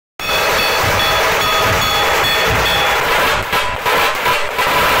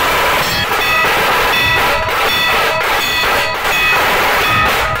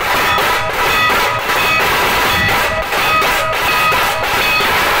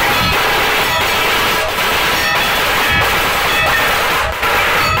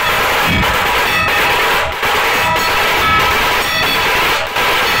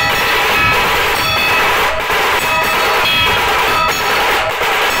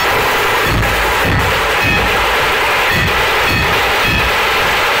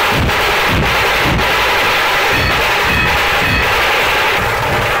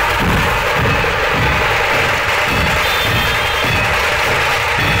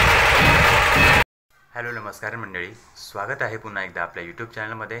Hello नमस्कार मंडळी, स्वागत आहे पुन्हा एकदा आपल्या यूट्यूब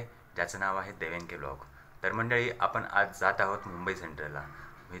चॅनलमध्ये ज्याचं नाव आहे देवेन के व्लॉग। तर मंडळी, आपण आज जात आहोत मुंबई सेंट्रलला।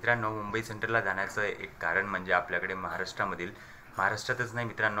 मित्रांनो, मुंबई सेंट्रलला जाण्याचं एक कारण म्हणजे आपल्याकडे महाराष्ट्रातच नाही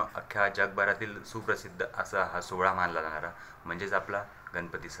मित्रांनो, अख्ख्या जगभरातील सुप्रसिद्ध असा हा सोहळा मानला जाणारा म्हणजेच आपला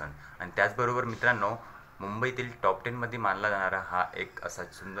गणपती सण। आणि त्याचबरोबर मित्रांनो, मुंबईतील टॉप 10 मध्ये मानला जाणारा हा एक असा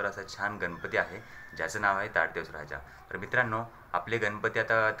सुंदर असा छान गणपती आहे ज्याचं नाव आहे ताडदेव चा राजा। तर मित्रांनो, आपले गणपती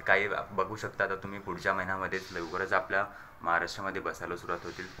आता काही बघू शकता, आता तुम्ही पुढच्या महिन्यामध्येच लवकरच आपल्या महाराष्ट्रामध्ये बसायला सुरुवात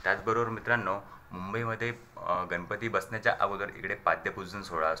होतील। त्याचबरोबर मित्रांनो, मुंबईमध्ये गणपती बसण्याच्या अगोदर इकडे पाद्यपूजन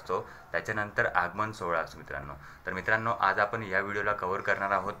सोहळा असतो, त्याच्यानंतर आगमन सोहळा असतो मित्रांनो। तर मित्रांनो, आज आपण या व्हिडिओला कव्हर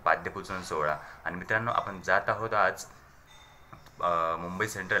करणार आहोत पाद्यपूजन सोहळा। आणि मित्रांनो, आपण जात आहोत आज मुंबई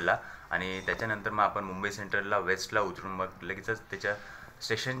सेंट्रलला आणि त्याच्यानंतर मग आपण मुंबई सेंट्रलला वेस्टला उतरून मग लगेचच त्याच्या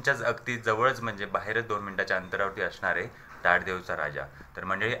स्टेशनच्याच अगदी जवळच म्हणजे बाहेरच 2 मिनिटाच्या अंतरावरती असणार आहे ताडदेवचा राजा। तर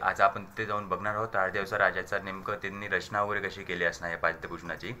मंडळी, आज आपण तिथे जाऊन बघणार आहोत ताडदेवचा राजाचा नेमकं त्यांनी रचना वगैरे कशी केली असणार आहे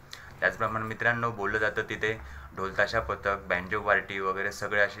पाद्यपूजनाची। त्याचप्रमाणे मित्रांनो, बोललं जातं तिथे ढोल ताशा पथक, बँजो पार्टी वगैरे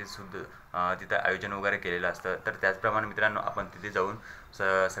सगळे असे सुद्धा तिथं आयोजन वगैरे केलेलं असतं। तर त्याचप्रमाणे मित्रांनो, आपण तिथे जाऊन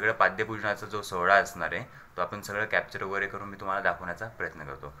सगळं पाद्यपूजनाचा जो सोहळा असणार आहे तो आपण सगळं कॅप्चर वगैरे करून मी तुम्हाला दाखवण्याचा प्रयत्न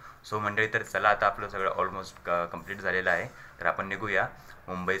करतो। सो मंडळी, तर चला, आता आपलं सगळं ऑलमोस्ट कंप्लीट झालेलं आहे। तर आपण निघूया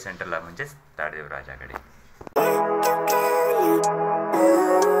मुंबई सेंट्रलला म्हणजेच ताडदेव राजाकडे।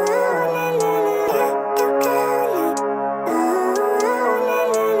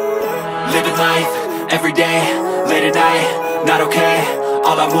 Living life, every day, late at night, not okay.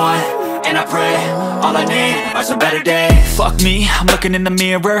 All I want, and I pray, all I need are some better days. Fuck me, I'm looking in the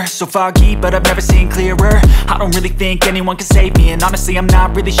mirror, so foggy, but I've never seen clearer. I don't really think anyone can save me, and honestly I'm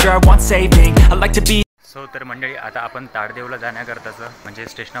not really sure I want saving. I like to be. So तर मंडळी, आता आपण ताडदेवला जाण्याकरताचं म्हणजे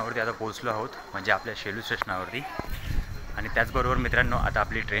स्टेशनावरती आता पोहोचलो आहोत, म्हणजे आपल्या शेलू स्टेशनावरती। आणि त्याचबरोबर मित्रांनो, आता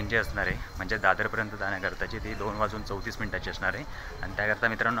आपली ट्रेन जी असणार आहे म्हणजे दादरपर्यंत जाण्याकरताची ती 2:34 असणार आहे। आणि त्याकरता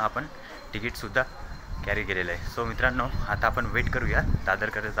मित्रांनो, आपण तिकीटसुद्धा कॅरी केलेलं आहे। सो मित्रांनो, आता आपण वेट करूया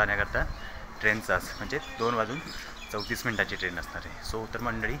दादरकडे जाण्याकरता ट्रेनचाच, म्हणजे 2:34 ट्रेन असणार आहे। सो तर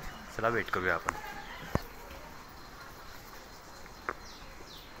मंडळी, चला वेट करूया आपण।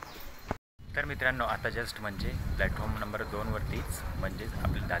 तर मित्रांनो, आता जस्ट म्हणजे प्लॅटफॉर्म नंबर 2वरतीच म्हणजेच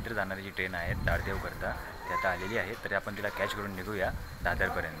आपली दादर जाणारी जी ट्रेन आहे ताडदेवकरता ती आता आलेली आहे। तर आपण तिला कॅच करून निघूया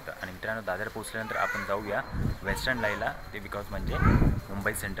दादरपर्यंत। आणि मित्रांनो, दादर पोहोचल्यानंतर आपण जाऊया वेस्टर्न लाईनला, ते बिकॉज म्हणजे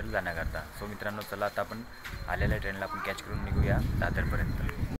मुंबई सेंट्रल जाण्याकरता। सो मित्रांनो, चला आता आपण आलेल्या ट्रेनला आपण कॅच करून निघूया दादरपर्यंत।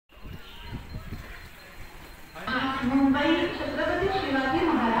 मुंबई छत्रपती शिवाजी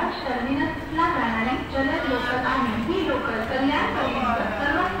महाराज टर्मिनसला जाणारी जलद लोकल आहे। ही लोकल कल्याणपर्यंत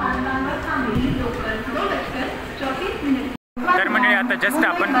सर्व स्थानकांवर थांबेल। Local 2:24 minute. तर म्हणजे आता जस्ट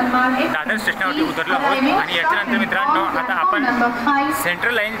आपण दादर स्टेशनवरती उतरलो आहोत आणि याच्यानंतर मित्रांनो, आता आपण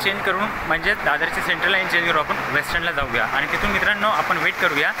सेंट्रल लाईन चेंज करून म्हणजे दादरची सेंट्रल लाईन चेंज करून आपण वेस्टर्नला जाऊया आणि तिथून मित्रांनो आपण वेट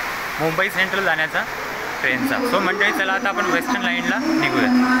करूया मुंबई सेंट्रल जाण्याचा ट्रेनचा। सो मंडळी, चला आता आपण वेस्टर्न लाईनला निघूया।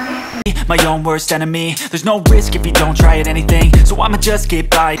 My own worst enemy. There's no risk if you don't try at anything, so I'ma just get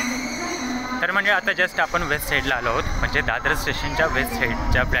by. तर म्हणजे आता जस्ट आपण वेस्ट साईडला आलो आहोत, म्हणजे दादर स्टेशनच्या वेस्ट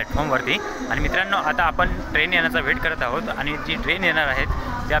साईडच्या प्लॅटफॉर्मवरती। आणि मित्रांनो, आता आपण ट्रेन येण्याचा वेट करत आहोत आणि जी ट्रेन येणार आहेत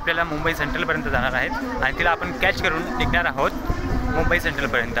ते आपल्याला मुंबई सेंट्रलपर्यंत जाणार आहेत आणि तिला आपण कॅच करून निघणार आहोत मुंबई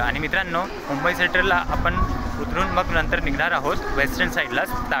सेंट्रलपर्यंत। आणि मित्रांनो, मुंबई सेंट्रलला आपण उतरून मग नंतर निघणार आहोत वेस्टर्न साईडलाच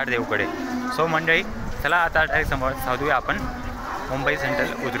ताडदेवकडे। सो मंडळी, चला आता डायरेक्ट समोर साधूया आपण मुंबई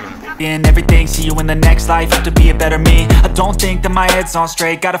सेंट्रल उतरून। In everything, see you in the next life, have to be a better me. I don't think that my head's on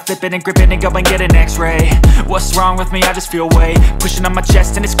straight, gotta flip it and grip it and go and get an x-ray. What's wrong with me? I just feel weight pushing on my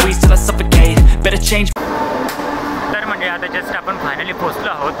chest and it squeezes till I suffocate. Better change. तर म्हणजे आता just आपण finally पोहोचलो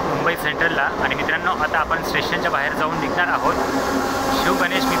आहोत मुंबई सेंट्रलला आणि मित्रांनो, आता आपण स्टेशनच्या बाहेर जाऊन निघणार आहोत शिव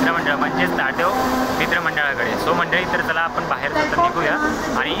गणेश मित्रमंडळ म्हणजेच ताडदेव मित्रमंडळाकडे। सो मंडळी, तर चला आपण बाहेर जाता निघूया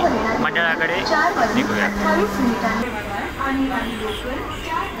आणि मंडळाकडे निघूया।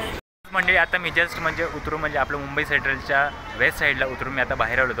 मंडळी, आता मी जस्ट म्हणजे उतरू म्हणजे आपलं मुंबई सेंट्रलच्या वेस्ट साईडला उतरून मी आता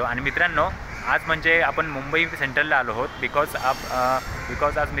बाहेर आलो होतो। आणि मित्रांनो, आज म्हणजे आपण मुंबई सेंट्रलला आलो आहोत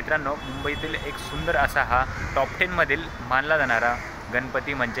बिकॉज आज मित्रांनो मुंबईतील एक सुंदर असा हा टॉप 10 मधील मानला जाणारा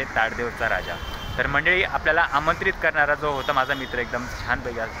गणपती म्हणजे ताडदेवचा राजा। तर मंडळी, आपल्याला आमंत्रित करणारा जो होता माझा मित्र, एकदम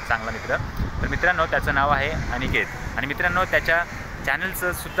छानपैकी चांगला मित्र, तर मित्रांनो त्याचं नाव आहे अनिकेत। आणि मित्रांनो, त्याच्या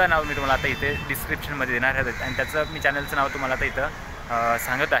चॅनलचं सुद्धा नाव मी तुम्हाला आता इथे डिस्क्रिप्शनमध्ये देणार आहे आणि त्याचं मी चॅनलचं नाव तुम्हाला आता इथं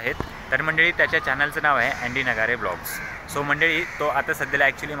सांगत आहेत। तर मंडळी, त्याच्या चॅनलचं नाव आहे अँडी नगारे ब्लॉग्स। सो मंडळी, तो आता सध्याला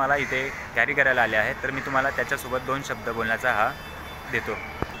ॲक्च्युली मला इथे कॅरी करायला आले आहे, तर मी तुम्हाला त्याच्यासोबत 2 शब्द बोलण्याचा हा देतो।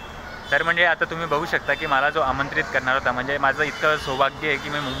 तर म्हणजे आता तुम्ही बघू शकता की मला जो आमंत्रित करणार होता, म्हणजे माझं इतकं सौभाग्य आहे की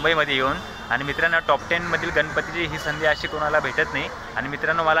मी मुंबईमध्ये येऊन आणि मित्रांनो टॉप 10 मधील गणपतीची ही संधी अशी कोणाला भेटत नाही आणि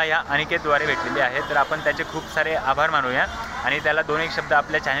मित्रांनो मला या अनिकेतद्वारे भेटलेली आहे, तर आपण त्याचे खूप सारे आभार मानूया आणि त्याला 2-1 शब्द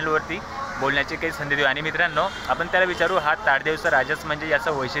आपल्या चॅनलवरती बोलण्याची काही संधी देऊ. आणि मित्रांनो आपण त्याला विचारू हा ताडदेवचा राजाच म्हणजे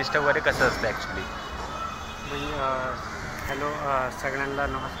याचं वैशिष्ट्य वगैरे कसं असतं ॲक्च्युली. हॅलो सगळ्यांना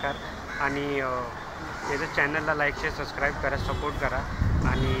नमस्कार आणि याचं चॅनलला लाईक शेअर सबस्क्राईब करा, सपोर्ट करा.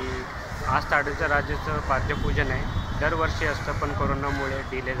 आणि आज ताडदेवच्या राजाचं पाद्यपूजन आहे. दरवर्षी असतं पण कोरोनामुळे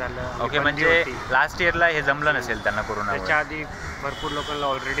डिले झालं. ओके, म्हणजे लास्ट इयरला हे जमलं नसेल त्यांना कोरोना. त्याच्या आधी भरपूर लोकांना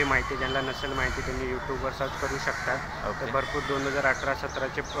ऑलरेडी माहिती, ज्यांना नसेल माहिती त्यांनी यूट्यूबवर सर्च करू शकतात. तर भरपूर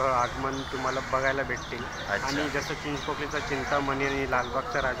 2018-17चे आगमन तुम्हाला बघायला भेटतील. आणि जसं चिंचपोकलीचा चिंतामणी आणि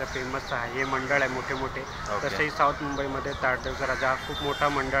लालबागचा राजा फेमस आहे, हे मंडळ आहे मोठे मोठे, तसंही साऊथ मुंबईमध्ये ताडदेवचा राजा हा खूप मोठा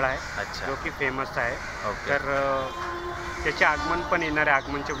मंडळ आहे जो की फेमस आहे. तर त्याचे आगमन पण येणार आहे,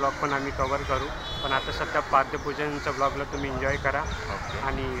 आगमनचे ब्लॉग पण आम्ही कवर करू. पण आता सध्या पाद्यपूजनच्या ब्लॉगला तुम्ही एन्जॉय करा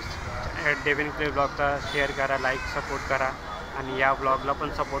आणि डेव्हिन ब्लॉगचा शेअर करा, लाईक सपोर्ट करा आणि या ब्लॉगला पण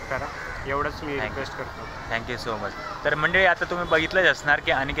सपोर्ट करा, एवढंच मी रिक्वेस्ट करतो. Thank you so much. तर मंडळी आता तुम्ही बघितलंच असणार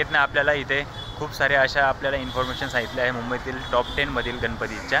की अनिकेतनं आपल्याला इथे खूप सारे अशा आपल्याला इन्फॉर्मेशन सांगितले आहे मुंबईतील टॉप 10 मधील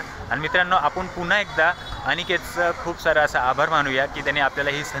गणपतीच्या. आणि मित्रांनो आपण पुन्हा एकदा अनिकेतचं खूप सारं असं आभार मानूया की त्यांनी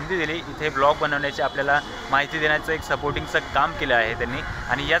आपल्याला ही संधी दिली, इथे ब्लॉग बनवण्याची आपल्याला माहिती देण्याचं एक सपोर्टिंगचं काम केलं आहे त्यांनी.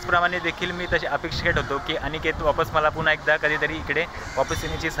 आणि याचप्रमाणे देखील मी तशी अपेक्षित होतो की अनिकेत वापस मला पुन्हा एकदा कधीतरी इकडे वापस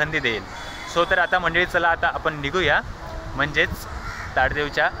येण्याची संधी देईल. सो तर आता मंडळी चला आता आपण निघूया म्हणजेच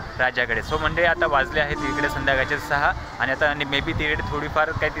ताडदेवच्या राजाकडे. सो मंडळी आता वाजले आहेत इकडे संध्याकाळचे 6 आणि आता मे बी तिकडे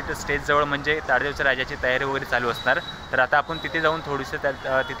थोडीफार काय तिथं स्टेजजवळ म्हणजे ताडदेवच्या राजाची तयारी वगैरे चालू असणार. तर आता आपण तिथे जाऊन थोडीसं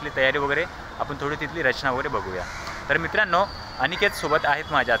तिथली तयारी वगैरे आपण थोडी तिथली रचना वगैरे बघूया. तर मित्रांनो अनिकेतसोबत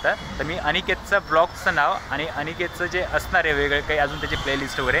आहेत माझ्या आता, तर मी अनिकेतचं ब्लॉगचं नाव आणि अनिकेतचं जे असणार आहे वेगळे काही अजून त्याची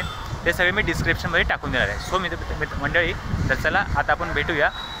प्लेलिस्ट वगैरे ते सगळे मी डिस्क्रिप्शनमध्ये टाकून देणार आहे. सो मंडळी तर चला आता आपण भेटूया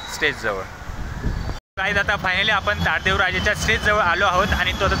स्टेजजवळ. काय आता फायनली आपण ताडदेव राजाच्या स्टेजजवळ आलो आहोत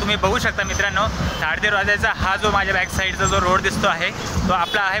आणि तो आता तुम्ही बघू शकता मित्रांनो ताडदेव राजाचा हा जो माझ्या बॅक साईडचा जो रोड दिसतो आहे तो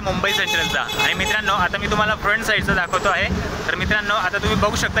आपला आहे मुंबई सेंट्रलचा. आणि मित्रांनो आता मी तुम्हाला फ्रंट साईडचा दाखवतो आहे. तर मित्रांनो आता तुम्ही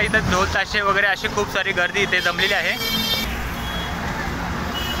बघू शकता इथं ढोल ताशे वगैरे अशी खूप सारी गर्दी इथे जमलेली आहे.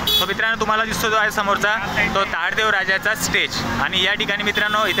 तो मित्रांनो तुम्हाला दिसतो जो आहे समोरचा तो ताडदेव राजाचा स्टेज. आणि या ठिकाणी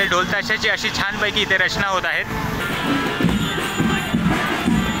मित्रांनो इथे ढोल ताशाची अशी छानपैकी इथे रचना होत आहेत.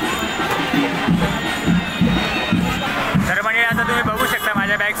 तर म्हणजे आता तुम्ही बघू शकता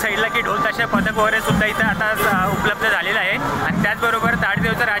माझ्या बॅक साईडला की ढोल ताशा पथक वगैरे सुद्धा इथं आता उपलब्ध झालेलं आहे. आणि त्याचबरोबर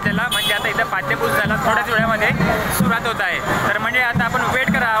ताडदेवच्या राजाला म्हणजे आता इथं पाद्यपूजनाला थोड्याच वेळामध्ये सुरुवात होत आहे. तर म्हणजे आता आपण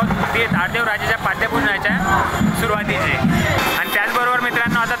वेट करत आहोत ते ताडदेव राजाच्या पाद्यपूजनाच्या सुरुवातीची. आणि त्याचबरोबर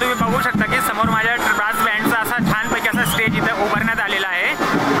मित्रांनो आता तुम्ही बघू शकता की समोर माझ्या ब्रास बँडचा असा छानपैकी असा स्टेज इथं उभारण्यात आलेला आहे.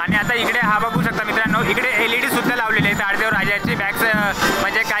 आणि आता इकडे हा बघू शकता मित्रांनो इकडे LED सुद्धा लावलेले आहे ताडदेव राजाची बॅक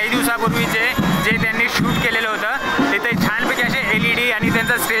म्हणजे काही दिवसापूर्वीचे जे त्यांनी शूट केलेलं होतं तिथे छानपैकी असे LED आणि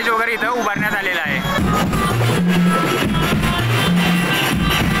त्यांचा स्टेज वगैरे इथं उभारण्यात आलेला आहे.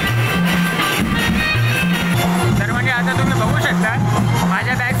 तर म्हणजे आता तुम्ही बघू शकता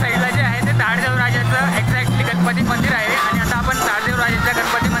माझ्या बॅक साईडला जे आहे ते ताडदेव राजाचं एक्झॅक्टली गणपती मंदिर आहे. आणि आता आपण ताडदेव राजाच्या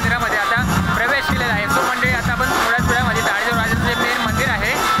गणपती मंदिरामध्ये आता प्रवेश केलेला आहे. तो म्हणजे आता आपण थोड्याच वेळामध्ये ताडदेव राजाचं जे मेन मंदिर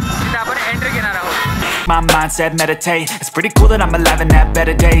आहे तिथं आपण एंट्री घेणार आहोत. My mindset, meditate. It's pretty cool that I'm alive and have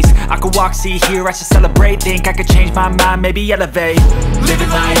better days. I could walk, see, hear, I should celebrate. Think I could change my mind, maybe elevate.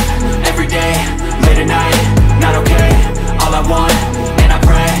 Living life, every day, late at night, not okay. All I want, and I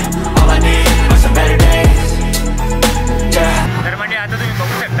pray, all I need are some better days. Yeah. तर म्हणजे आता तुम्ही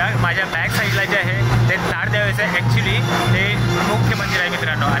बघू शकता माझ्या back साईडला जे आहे ते ताडदेवाचं ॲक्च्युली ते मुख्य मंदिर आहे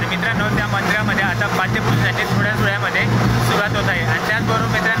मित्रांनो. आणि मित्रांनो त्या मंदिरामध्ये आता पाद्यपूजनाची थोड्याच वेळामध्ये सुरुवात होत आहे. आणि त्याचबरोबर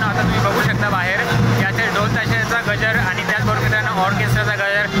मित्रांनो आता तुम्ही बघू शकता बाहेर याचे ढोल ताशाचा गजर आणि त्याचबरोबर मित्रांनो ऑर्केस्ट्राचा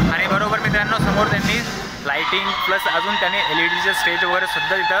गजर आणि बरोबर मित्रांनो समोर त्यांनी लाइटिंग प्लस अजून त्याने LEDचं स्टेज वगैरे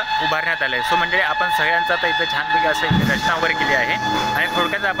सुद्धा इथं उभारण्यात आलं आहे. सो म्हणजे आपण सगळ्यांचा आता इथं छानपैकी असं इथे रचना वगैरे केली आहे आणि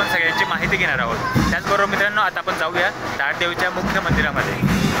थोडक्यात आपण सगळ्यांची माहिती घेणार आहोत. त्याचबरोबर मित्रांनो आता आपण जाऊया ताडदेवच्या मुख्य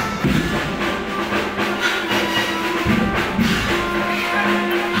मंदिरामध्ये.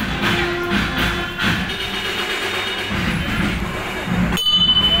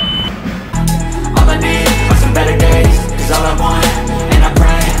 All I need are some better days, 'cause all I want, and I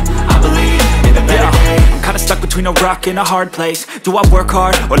pray, I believe in the better days. I'm kinda stuck between a rock and a hard place. Do I work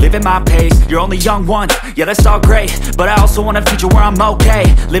hard or live at my pace? You're only young once, yeah that's all great, but I also want a future where I'm okay.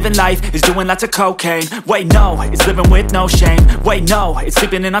 Living life is doing lots of cocaine. Wait no, it's living with no shame. Wait no, it's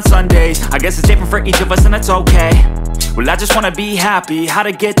sleeping in on Sundays. I guess it's different for each of us and that's okay. Well I just wanna be happy, how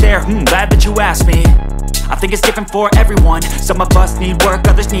to get there, glad that you asked me. I think it's different for everyone. Some of us need work,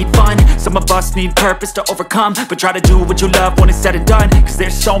 others need fun. Some of us need purpose to overcome. But try to do what you love when it's said and done, cause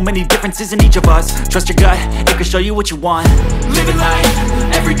there's so many differences in each of us. Trust your gut, it can show you what you want. Living life,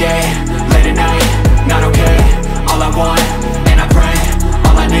 everyday, late at night, not okay. All I want, and I pray,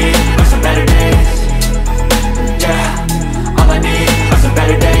 all I need are some better days. Yeah, all I need are some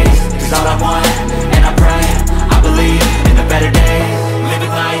better days. Cause all I want, and I pray, I believe in the better days.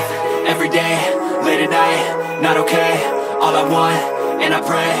 Living life, everyday, late at night, not okay. All I want, and I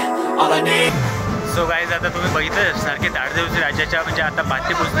pray, all I need. So guys आता तुम्ही बघितलं सारखे ताडदेवच्या राज्याच्या म्हणजे आता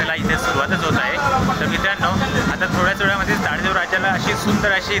पाद्यपुजनाला इथे सुरुवातच होत आहे. तर मित्रांनो आता थोड्याच वेळामध्ये ताडदेव राज्याला अशी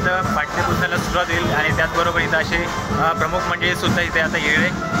सुंदर अशी इथं पाद्यपुजनाला सुरुवात होईल आणि त्याचबरोबर इथं असे प्रमुख मंडळी सुद्धा इथे आता येळे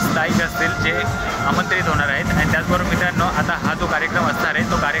स्थायिक असतील जे आमंत्रित होणार आहेत. आणि त्याचबरोबर मित्रांनो आता हा जो कार्यक्रम असणार आहे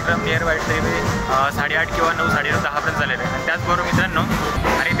तो कार्यक्रम नियर बाय तरी 8:30 किंवा 9, 9:30, 10पर्यंत झालेला आहे. आणि त्याचबरोबर मित्रांनो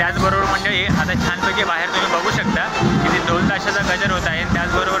आणि त्याचबरोबर मंडळी आता छानपैकी बाहेर तुम्ही बघू शकता की ते ढोल ताशाचा गजर होत आहे.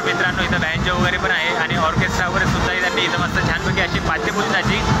 त्याचबरोबर मित्रांनो इथं बँजो वगैरे पण आहे आणि ऑर्केस्ट्रा वगैरे सुद्धा त्यांनी इथं मस्त छानपैकी अशी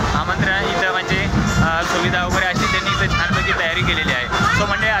पाद्यपुजनाची आमंत्रण इथं म्हणजे सुविधा वगैरे अशी त्यांनी इथं छानपैकी तयारी केलेली आहे. सो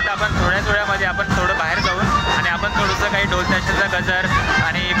म्हणजे आता आपण थोड्याच वेळामध्ये आपण थोडं बाहेर जाऊन आणि आपण थोडंसं काही ढोल ताशाचा गजर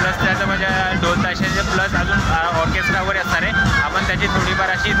आणि प्लस त्याचं म्हणजे ढोल ताशाचे प्लस अजून ऑर्केस्ट्रा वगैरे असणार आहे. आपण त्याची थोडीफार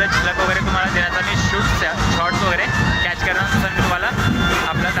अशी इथं झलक वगैरे तुम्हाला देण्याचा मी शॉर्ट्स वगैरे कॅच करण्याचा मी तुम्हाला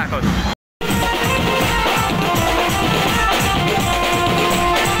आपला दाखवतो.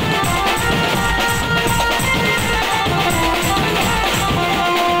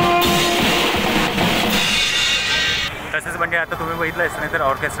 तसेच म्हणजे आता तुम्ही बघितलं असं नाही तर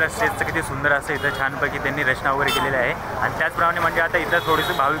ऑर्केस्ट्रा स्टेजचं किती सुंदर असं इथं छानपैकी त्यांनी रचना वगैरे केलेली आहे. आणि त्याचप्रमाणे म्हणजे आता इथं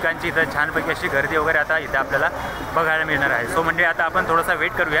थोडीशी भाविकांची इथं छानपैकी अशी गर्दी वगैरे आता इथं आपल्याला बघायला मिळणार आहे. सो म्हणजे आता आपण थोडासा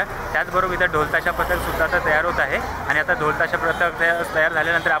वेट करूया. त्याचबरोबर इथं ढोलताशा पथकसुद्धा आता तयार होत आहे आणि आता ढोलताशा पथक तयार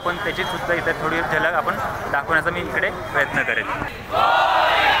झाल्यानंतर आपण त्याचीसुद्धा इथं थोडी झलक आपण दाखवण्याचा मी इकडे प्रयत्न करेन.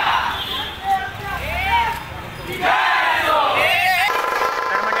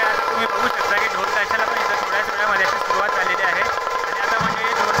 तर म्हणजे आता तुम्ही बघू शकता की ढोलताशाला पण इथं थोड्याच वेळामध्ये अशी सुरुवात झालेली आहे आणि आता म्हणजे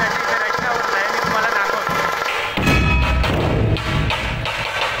ढोलताशाची इथं रचना होत आहे मी तुम्हाला दाखवतो.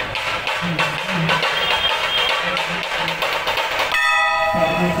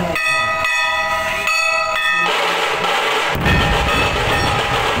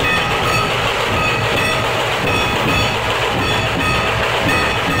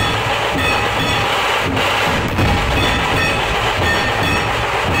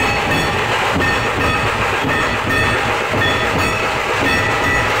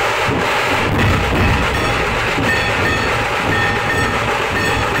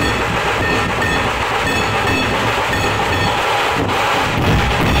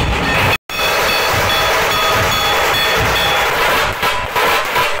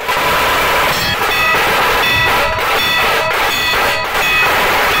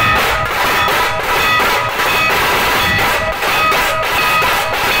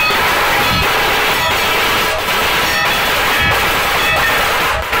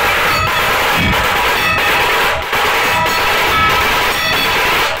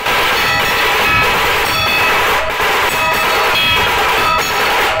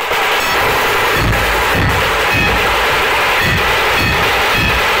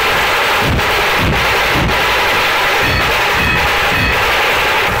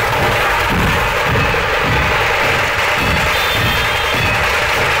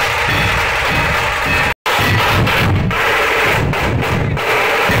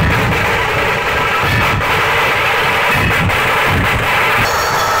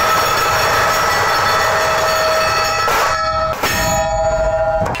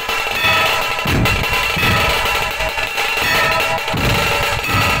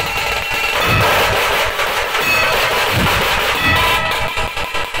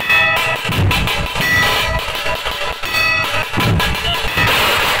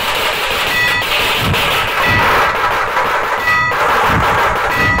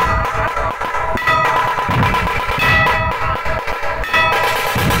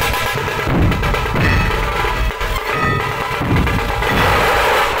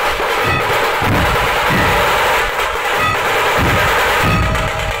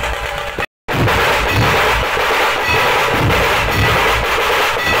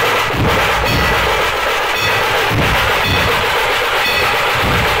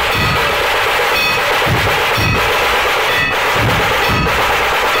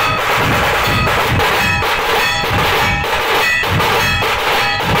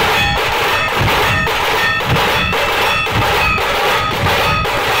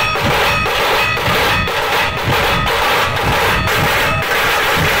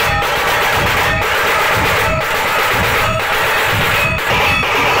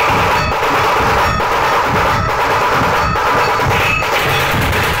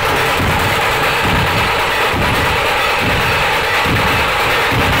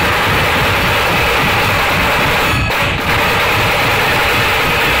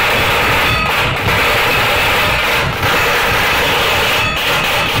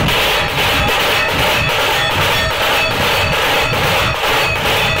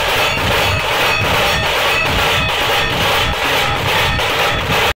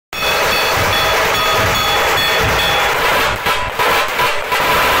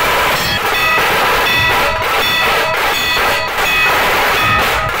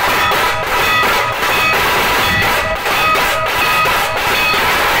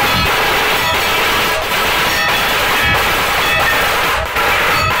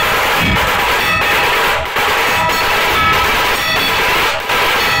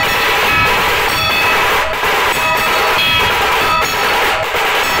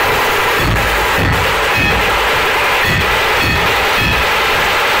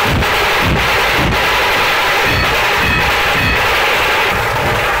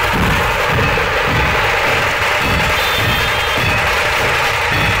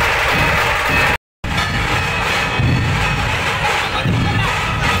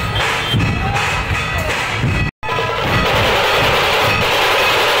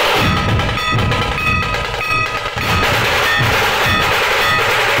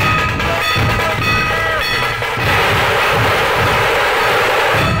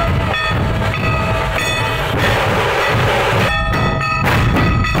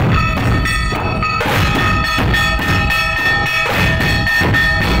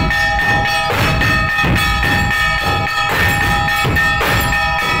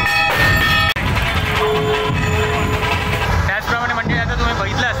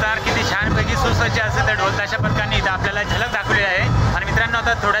 अशा प्रकारे इथं आपल्याला झलक दाखवली आहे. आणि मित्रांनो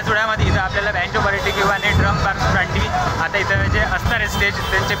आता थोड्याच वेळामध्ये इथं आपल्याला बँजो पार्टी किंवा ड्रम पार्टी आता इथं जे असणार आहे स्टेज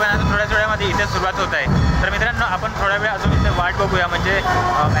त्यांचे पण आता थोड्याच वेळामध्ये इथं सुरुवात होत आहे. तर मित्रांनो आपण थोडा वेळ अजून इथं वाट बघूया, म्हणजे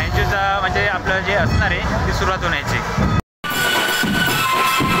बँजोचा म्हणजे आपलं जे असणार आहे ती सुरुवात होण्याची.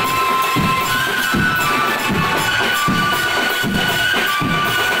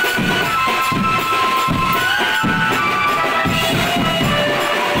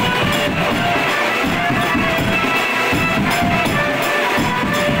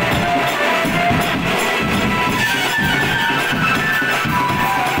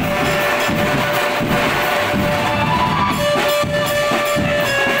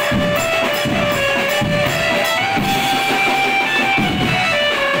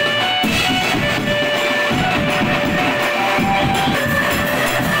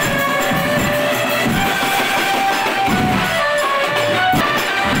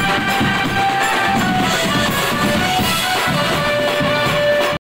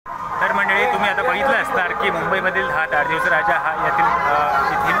 मुंबईमधील हा तारदेव चा राजा हा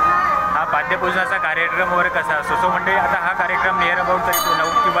येथील हा पाद्यपूजनाचा कार्यक्रम वगैरे कसा असतो. सो म्हणजे आता हा कार्यक्रम नियर अबाउट तरी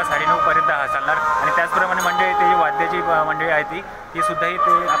 9 किंवा 9:30 पर्यंत हा चालणार. आणि त्याचप्रमाणे म्हणजे ते वाद्याची मंडळी आहे ती सुद्धाही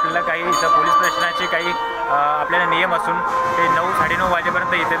ते आपल्याला काही इथं पोलीस प्रशासनाचे काही आपल्याला नियम असून ते 9-9:30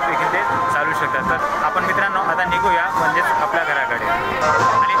 वाजेपर्यंत इथे देखील ते चालू शकतात. तर आपण मित्रांनो आता निघूया म्हणजेच आपल्या घराकडे.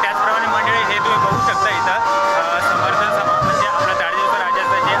 आणि त्याचप्रमाणे मंडळी हे तुम्ही बघू शकता इथं समर्थन म्हणजे आपला तारदेव चा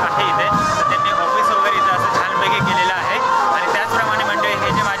राजाचं जे आहे इथे तर त्यांनी ऑफिस वगैरे इथं असं छानपैकी केलेलं आहे. आणि त्याचप्रमाणे मंडळी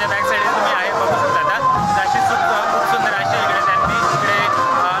हे जे माझ्या बॅक साईडला तुम्ही आहे बघू शकता आता अशी खूप सुंदर अशी इकडे त्यांनी इकडे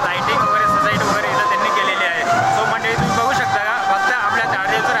लाईटिंग वगैरे सजाईट वगैरे इथं त्यांनी केलेली आहे. सो मंडळी तुम्ही बघू शकता का फक्त आपल्या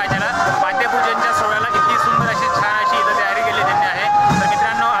तारदेवच्या राजाला पाद्यपूजनच्या सोहळ्याला इतकी सुंदर अशी छान अशी इथं तयारी केली त्यांनी आहे. तर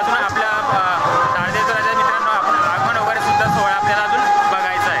मित्रांनो अजून आपल्या तारदेवचा राजा मित्रांनो आपण आगमन वगैरे सुद्धा सोहळा आपल्याला अजून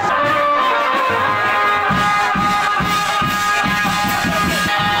बघायचा आहे.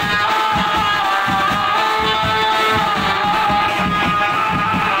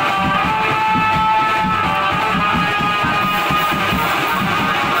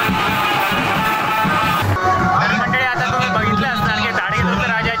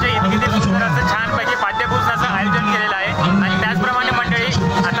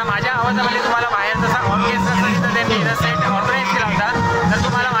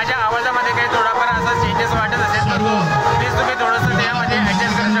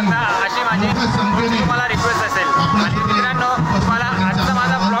 तुम्हाला रिक्वेस्ट असेल. आणि मित्रांनो तुम्हाला आजचा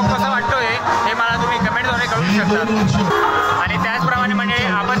माझा ब्लॉग कसा वाटतोय हे मला तुम्ही कमेंटद्वारे कळू शकता. आणि त्याचप्रमाणे म्हणजे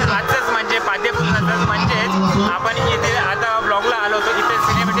आपण आजच म्हणजे पाद्यपूजनाचं म्हणजेच आपण इथे आता ब्लॉगला आलो होतो इथे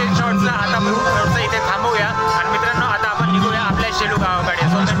सिनेमॅटिक शॉट्सला आता थोडंसं इथे थांबवूया. आणि मित्रांनो आता आपण निघूया आपल्या शेलू गावाकडे.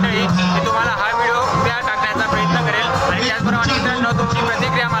 सो मंडळी मी तुम्हाला हा व्हिडिओ त्या टाकण्याचा प्रयत्न करेल. आणि त्याचप्रमाणे मित्रांनो तुमची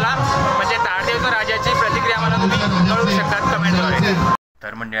प्रतिक्रिया मला म्हणजे तारदेवच्या राजाची प्रतिक्रिया मला तुम्ही कळू शकतात कमेंटद्वारे.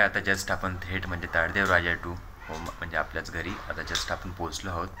 तर म्हणजे आता जस्ट आपण थेट म्हणजे तारदेव राजा टू होम म्हणजे आपल्याच घरी आता जस्ट आपण पोहोचलो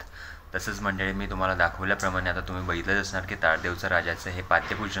आहोत. तसंच मंडळी मी तुम्हाला दाखवल्याप्रमाणे आता तुम्ही बघितलंच असणार की तारदेवचा राजाचं हे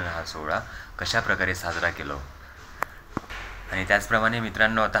पाद्यपूजन हा सोहळा कशाप्रकारे साजरा केला. आणि त्याचप्रमाणे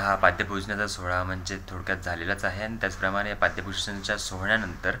मित्रांनो आता हा पाद्यपूजनाचा सोहळा म्हणजे थोडक्यात झालेलाच आहे. आणि त्याचप्रमाणे पाद्यपूजनाच्या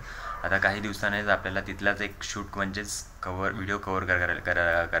सोहळ्यानंतर आता काही दिवसांनीच आपल्याला तिथलाच एक शूट म्हणजेच व्हिडिओ कवर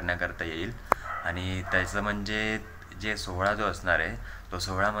करण्याकरता येईल. आणि त्याचं म्हणजे जे सोहळा जो असणार आहे तो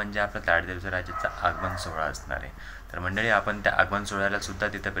सोहळा म्हणजे आपला तारदेवच्या राजाचा आगमन सोहळा असणार आहे. तर मंडळी आपण त्या आगमन सोहळ्याला सुद्धा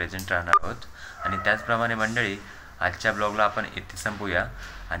तिथे प्रेझेंट राहणार आहोत. आणि त्याचप्रमाणे मंडळी आजच्या ब्लॉगला आपण इथे संपूया.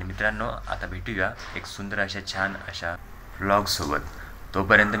 आणि मित्रांनो आता भेटूया एक सुंदर अशा छान अशा ब्लॉगसोबत.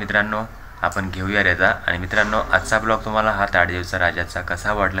 तोपर्यंत मित्रांनो आपण घेऊया रजा. आणि मित्रांनो आजचा ब्लॉग तुम्हाला हा तारदेवच्या राजाचा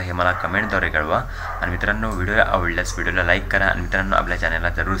कसा वाटला हे मला कमेंटद्वारे कळवा. आणि मित्रांनो व्हिडिओ आवडल्यास व्हिडिओला लाईक करा. आणि मित्रांनो आपल्या चॅनलला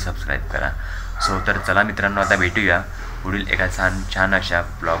जरूर सबस्क्राईब करा. सो तर चला मित्रांनो आता भेटूया पुढील एका छान अशा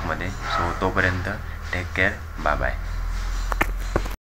ब्लॉगमध्ये. सो तोपर्यंत टेक केअर. Bye bye.